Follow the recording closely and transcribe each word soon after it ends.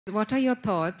What are your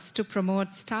thoughts to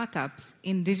promote startups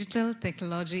in digital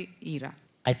technology era?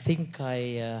 I think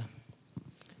I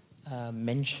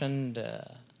mentioned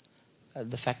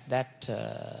the fact that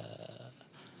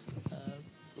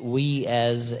we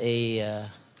as a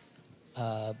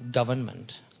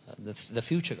government, the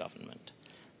future government,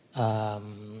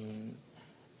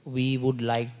 we would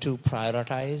like to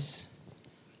prioritize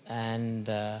and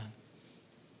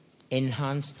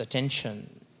enhance the attention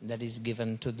that is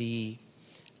given to the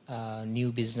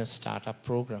new business startup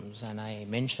programs. And I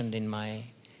mentioned in my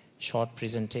short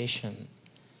presentation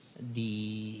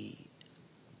the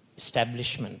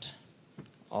establishment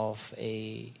of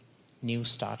a new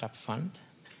startup fund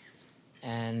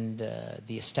and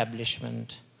the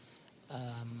establishment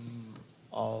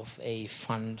of a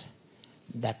fund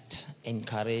that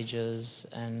encourages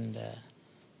and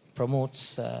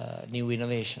promotes new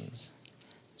innovations.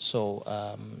 So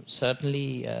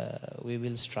certainly we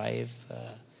will strive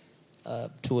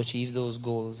to achieve those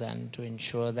goals and to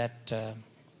ensure that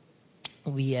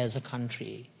we as a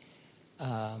country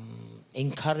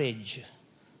encourage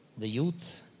the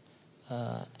youth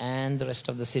and the rest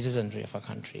of the citizenry of our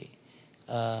country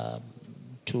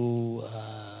to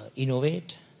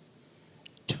innovate,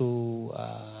 to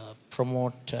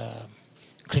promote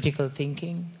critical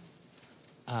thinking,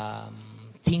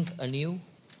 think anew,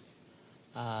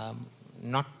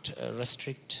 not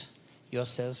restrict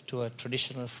yourself to a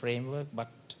traditional framework, but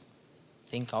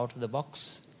think out of the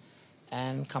box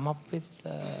and come up with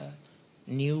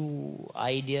new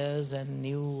ideas and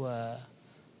new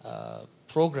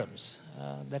programs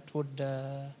that would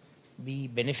be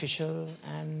beneficial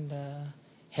and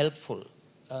helpful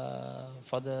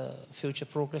for the future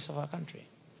progress of our country.